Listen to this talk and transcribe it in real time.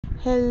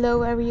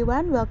Hello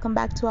everyone, welcome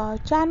back to our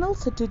channel.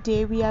 So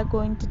today we are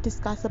going to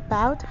discuss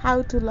about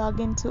how to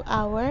log into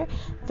our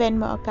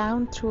Venmo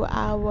account through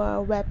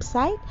our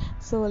website.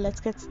 So let's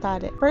get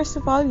started. First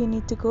of all, you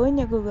need to go in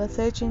your Google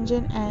search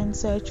engine and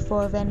search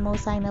for Venmo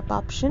sign up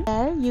option.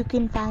 There you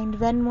can find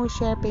Venmo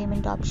share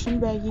payment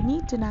option, where you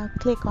need to now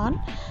click on,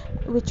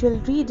 which will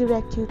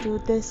redirect you to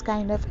this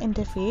kind of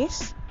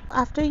interface.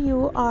 After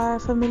you are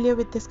familiar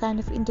with this kind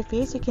of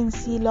interface, you can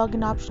see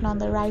login option on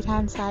the right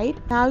hand side.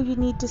 Now you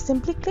need to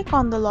simply click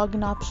on the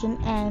login option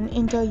and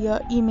enter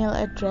your email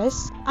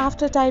address.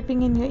 After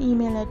typing in your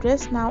email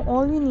address, now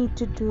all you need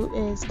to do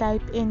is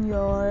type in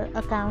your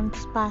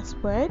account's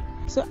password.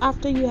 So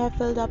after you have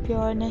filled up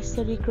your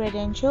necessary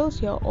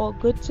credentials, you're all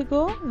good to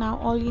go. Now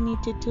all you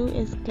need to do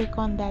is click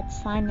on that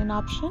sign in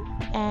option,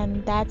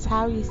 and that's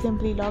how you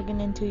simply log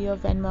in into your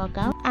Venmo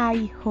account.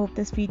 I hope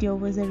this video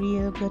was a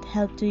real good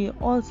help to you.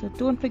 Also,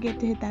 don't forget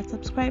to hit that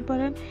subscribe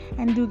button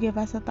and do give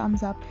us a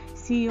thumbs up.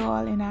 See you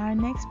all in our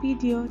next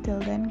video. Till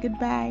then,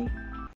 goodbye.